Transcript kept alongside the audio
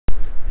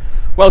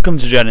Welcome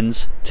to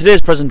Jennings.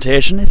 Today's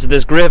presentation is of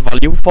this great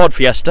value Ford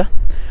Fiesta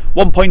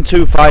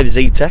 1.25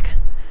 Zetec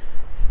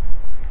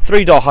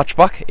 3-door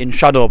hatchback in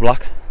shadow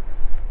black.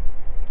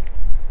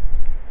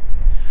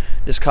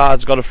 This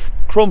car's got a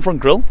chrome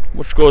front grille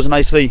which goes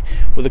nicely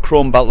with a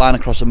chrome belt line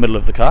across the middle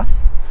of the car.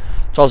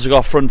 It's also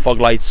got front fog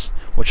lights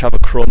which have a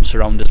chrome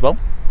surround as well.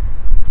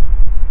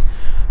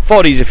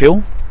 Ford Easy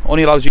Fuel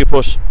only allows you to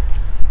put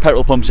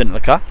petrol pumps into the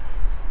car.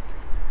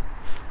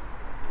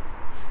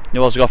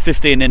 You've also got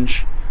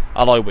 15-inch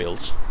alloy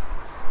wheels.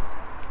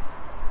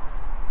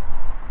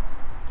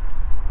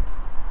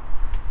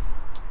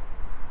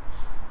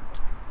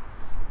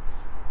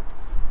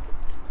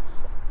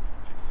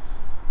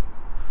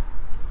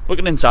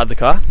 Looking inside the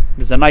car,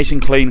 there's a nice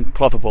and clean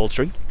cloth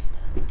upholstery.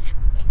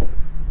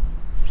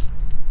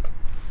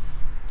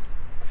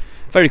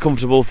 Very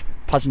comfortable for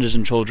passengers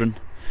and children,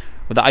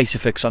 with the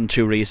ISOFIX on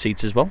 2 rear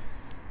seats as well.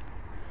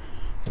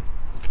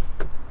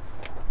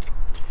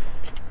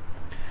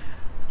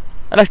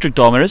 Electric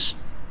door mirrors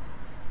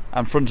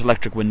and front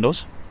electric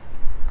windows.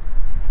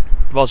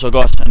 We've also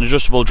got an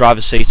adjustable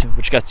driver's seat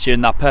which gets you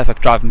in that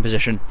perfect driving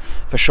position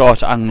for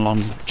short and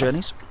long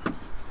journeys.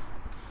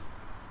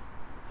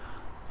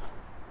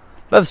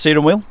 Leather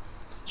steering wheel.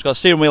 It's got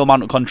steering wheel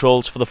mounted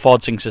controls for the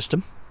Ford Sync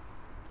system.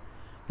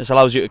 This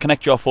allows you to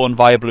connect your phone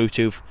via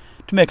Bluetooth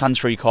to make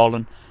hands-free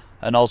calling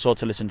and also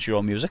to listen to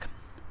your music.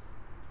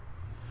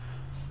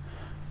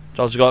 It's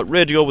also got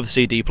radio with a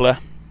CD player.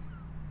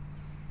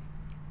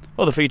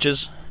 Other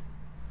features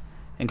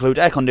include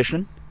air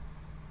conditioning,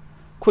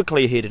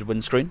 quickly heated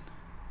windscreen.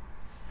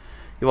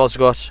 You've also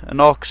got an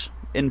aux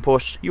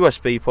input,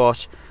 USB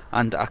port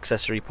and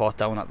accessory port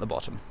down at the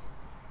bottom.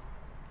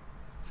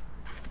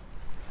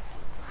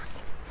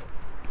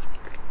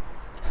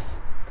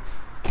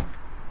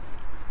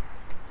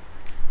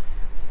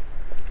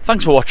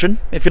 Thanks for watching.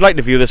 If you'd like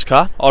to view this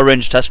car or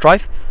arrange a test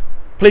drive,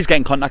 please get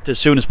in contact as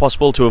soon as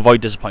possible to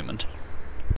avoid disappointment.